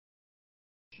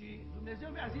Și Dumnezeu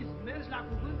mi-a zis, mergi la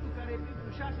cuvântul care e pentru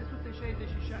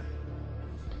 666.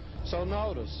 So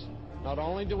notice, not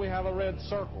only do we have a red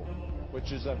circle, which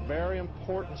is a very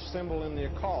important symbol in the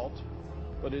occult,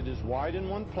 but it is white in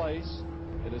one place.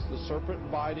 It is the serpent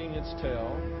biting its tail,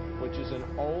 which is an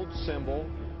old symbol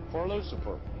for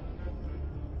Lucifer.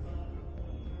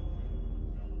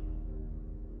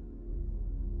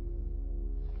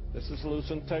 This is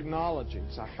Lucent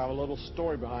Technologies. I have a little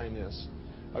story behind this.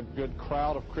 A good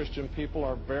crowd of Christian people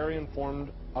are very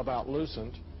informed about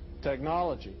Lucent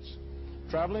Technologies.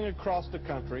 Traveling across the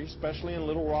country, especially in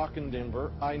Little Rock and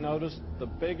Denver, I noticed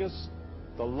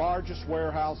the largest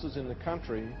warehouses in the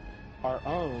country are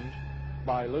owned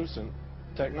by Lucent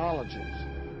Technologies.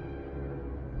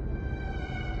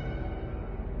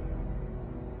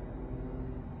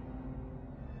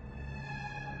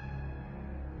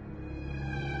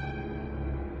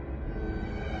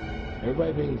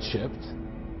 Everybody being chipped,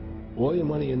 all your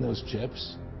money in those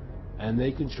chips, and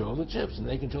they control the chips, and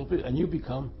they control people, and you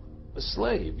become a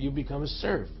slave, you become a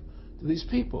serf to these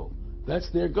people. That's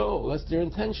their goal, that's their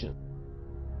intention.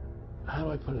 How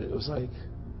do I put it? It was like,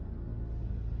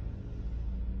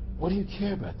 what do you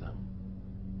care about them?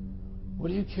 What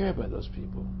do you care about those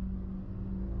people?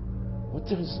 What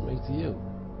difference does it make to you?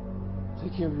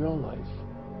 Take care of your own life.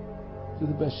 Do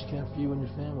the best you can for you and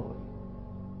your family.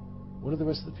 What do the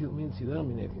rest of the people mean to you? They don't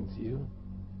mean anything to you.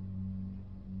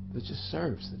 They're just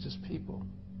serfs. They're just people.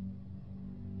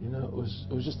 You know,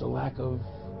 it was just a lack of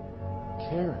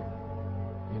caring,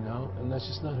 you know, and that's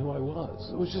just not who I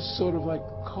was. It was just sort of like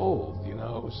cold, you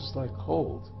know. It was just like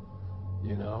cold,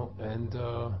 you know. And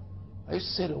I used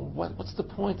to say to him, what's the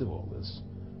point of all this?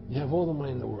 You have all the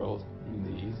money in the world you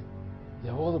need. You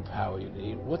have all the power you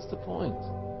need. What's the point?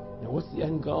 You know, what's the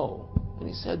end goal? And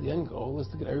he said the end goal is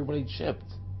to get everybody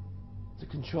chipped, to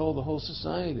control the whole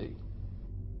society.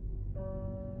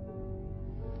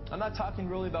 I'm not talking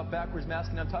really about backwards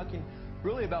masking. I'm talking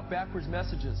really about backwards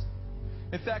messages.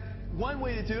 In fact, one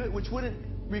way to do it, which wouldn't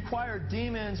require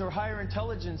demons or higher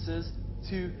intelligences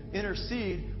to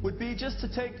intercede, would be just to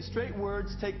take straight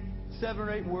words, take 7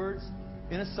 or 8 words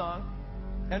in a song,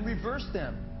 and reverse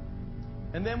them.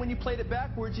 And then when you played it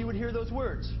backwards, you would hear those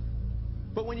words.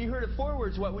 But when you heard it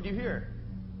forwards, what would you hear?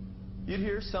 You'd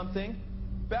hear something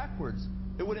backwards.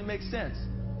 It wouldn't make sense.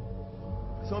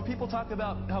 So when people talk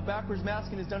about how backwards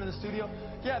masking is done in the studio,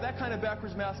 yeah, that kind of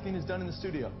backwards masking is done in the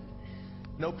studio.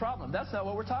 No problem. That's not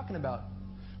what we're talking about.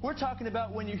 We're talking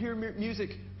about when you hear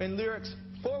music and lyrics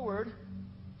forward,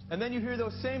 and then you hear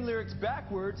those same lyrics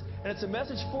backwards, and it's a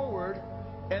message forward,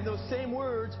 and those same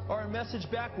words are a message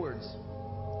backwards.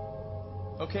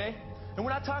 Okay? And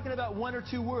we're not talking about 1 or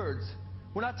 2 words.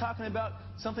 We're not talking about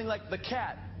something like the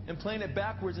cat and playing it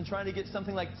backwards and trying to get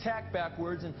something like tack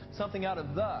backwards and something out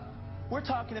of the. We're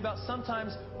talking about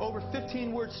sometimes over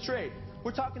 15 words straight.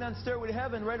 We're talking on Stairway to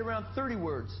Heaven right around 30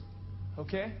 words.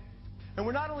 Okay? And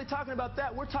we're not only talking about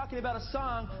that, we're talking about a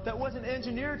song that wasn't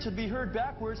engineered to be heard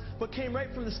backwards, but came right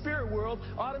from the spirit world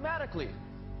automatically.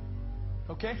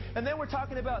 Okay? And then we're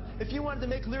talking about if you wanted to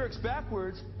make lyrics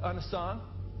backwards on a song,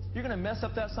 you're going to mess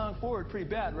up that song forward pretty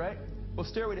bad, right? Well,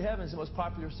 Stairway to Heaven is the most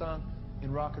popular song in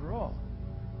rock and roll.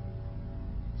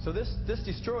 So this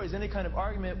destroys any kind of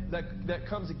argument that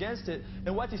comes against it.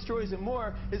 And what destroys it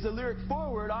more is the lyric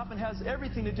forward often has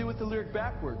everything to do with the lyric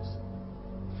backwards.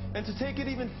 And to take it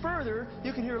even further,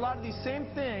 you can hear a lot of these same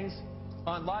things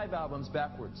on live albums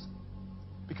backwards.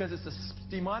 Because it's the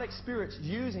demonic spirits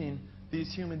using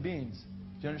these human beings.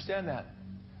 Do you understand that?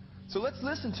 So let's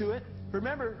listen to it.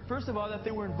 Remember, first of all, that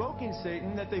they were invoking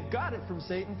Satan, that they've got it from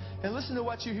Satan, and listen to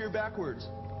what you hear backwards.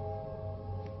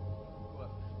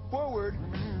 Forward.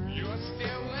 Your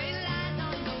stairway lies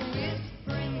on the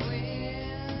whispering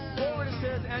wind. Forward it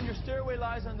says, and your stairway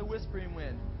lies on the whispering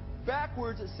wind.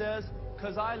 Backwards it says,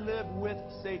 because I live with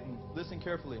Satan. Listen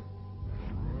carefully.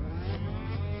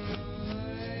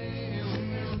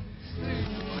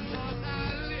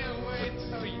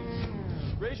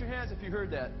 Raise your hands if you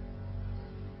heard that.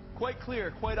 Quite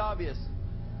clear, quite obvious.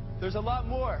 There's a lot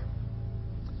more.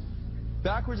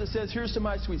 Backwards it says, here's to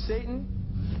my sweet Satan.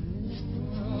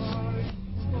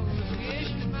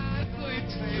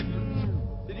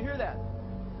 Did you hear that?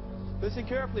 Listen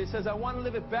carefully. It says, I want to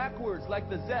live it backwards, like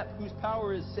the Zep, whose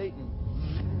power is Satan.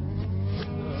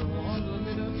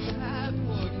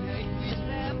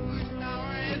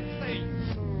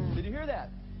 Did you hear that?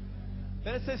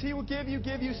 Then it says, he will give you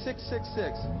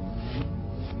 666.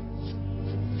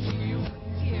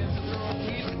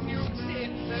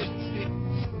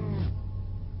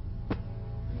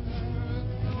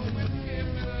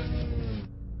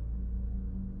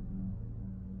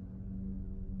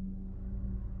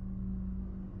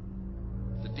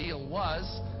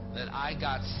 was that I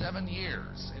got 7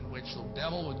 years in which the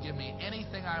devil would give me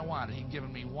anything I wanted. He'd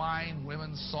given me wine,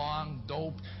 women, song,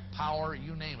 dope, power,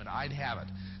 you name it, I'd have it.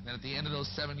 And then at the end of those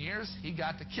 7 years, he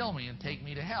got to kill me and take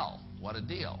me to hell. What a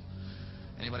deal.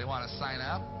 Anybody want to sign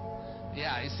up?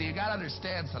 Yeah, you see, you got to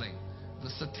understand something. The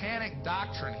satanic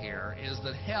doctrine here is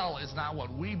that hell is not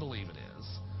what we believe it is,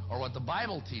 or what the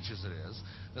Bible teaches it is.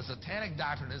 The satanic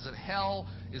doctrine is that hell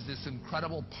is this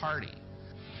incredible party.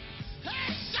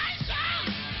 Hey,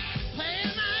 Satan! Play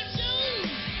my shoes!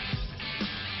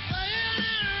 Playing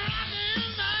in a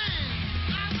rockin' band!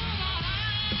 I'm gonna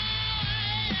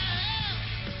hide.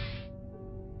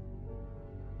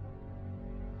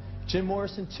 Jim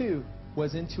Morrison, too,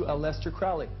 was into Aleister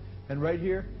Crowley. And right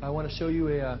here, I want to show you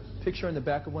a picture on the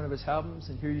back of one of his albums.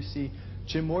 And here you see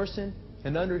Jim Morrison,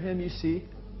 and under him you see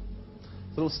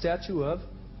a little statue of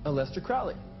Aleister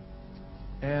Crowley.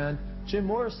 And Jim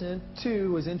Morrison,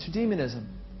 too, was into demonism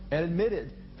and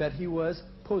admitted that he was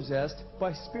possessed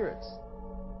by spirits.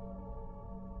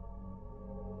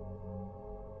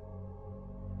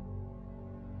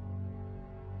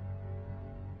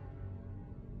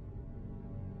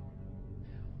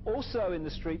 Also in the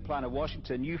street plan of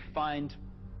Washington, you find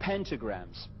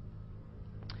pentagrams.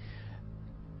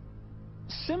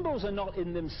 Symbols are not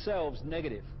in themselves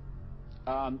negative.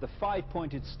 The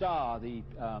five-pointed star, the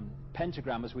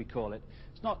pentagram as we call it,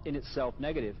 it's not in itself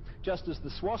negative. Just as the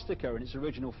swastika in its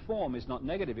original form is not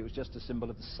negative, it was just a symbol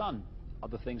of the sun.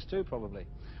 Other things too, probably.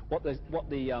 What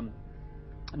the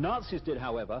Nazis did,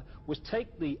 however, was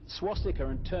take the swastika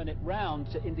and turn it round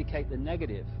to indicate the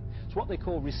negative. It's what they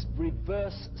call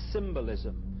reverse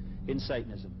symbolism in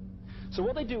Satanism. So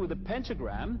what they do with the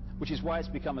pentagram, which is why it's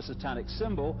become a satanic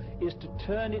symbol, is to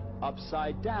turn it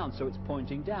upside down, so it's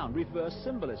pointing down. Reverse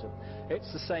symbolism.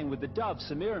 It's the same with the dove,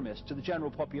 Semiramis. To the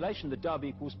general population, the dove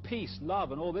equals peace,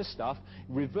 love, and all this stuff.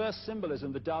 Reverse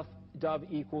symbolism, the dove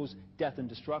equals death and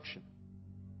destruction.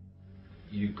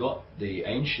 You got the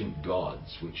ancient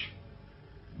gods, which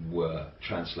were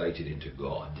translated into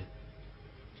God,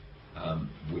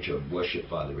 which are worshipped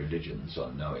by the religions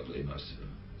unknowingly, most of them.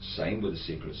 Same with the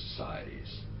secret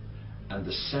societies. And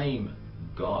the same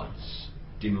gods,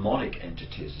 demonic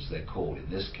entities as they're called in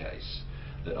this case,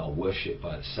 that are worshipped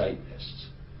by the Satanists,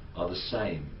 are the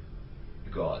same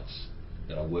gods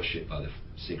that are worshipped by the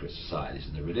secret societies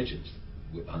and the religions.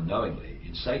 Unknowingly,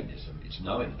 in Satanism, it's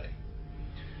knowingly.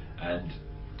 And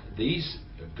these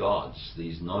gods,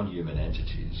 these non-human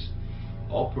entities,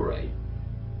 operate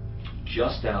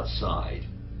just outside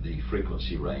the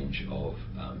frequency range of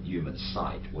human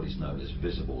sight, what is known as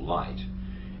visible light.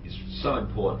 It's so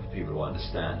important for people to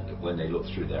understand that when they look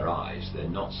through their eyes, they're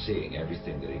not seeing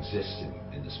everything that exists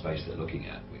in the space they're looking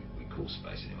at. We call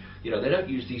space anyway. You know, they don't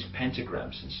use these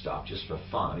pentagrams and stuff just for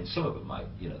fun. I mean, some of them might,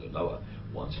 you know, the lower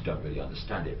ones who don't really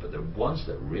understand it, but the ones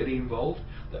that are really involved,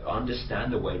 that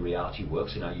understand the way reality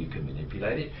works and how you can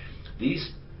manipulate it,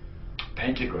 these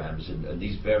pentagrams and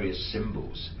these various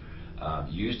symbols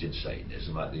used in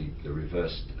Satanism, like the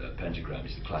reversed pentagram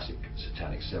is the classic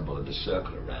satanic symbol, and the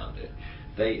circle around it.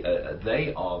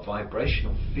 They are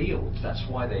vibrational fields. That's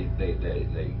why they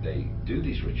do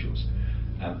these rituals,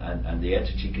 and the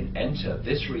entity can enter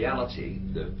this reality,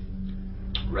 the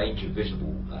range of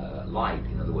visible light.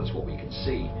 In other words, what we can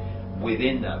see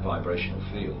within that vibrational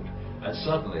field, and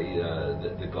suddenly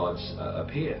the gods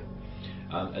appear.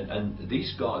 And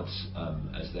these gods,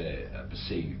 as they're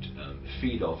perceived,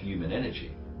 feed off human energy.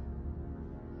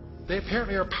 They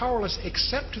apparently are powerless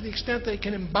except to the extent they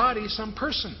can embody some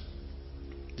person.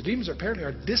 The demons apparently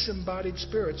are disembodied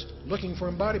spirits looking for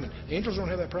embodiment. The angels don't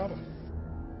have that problem.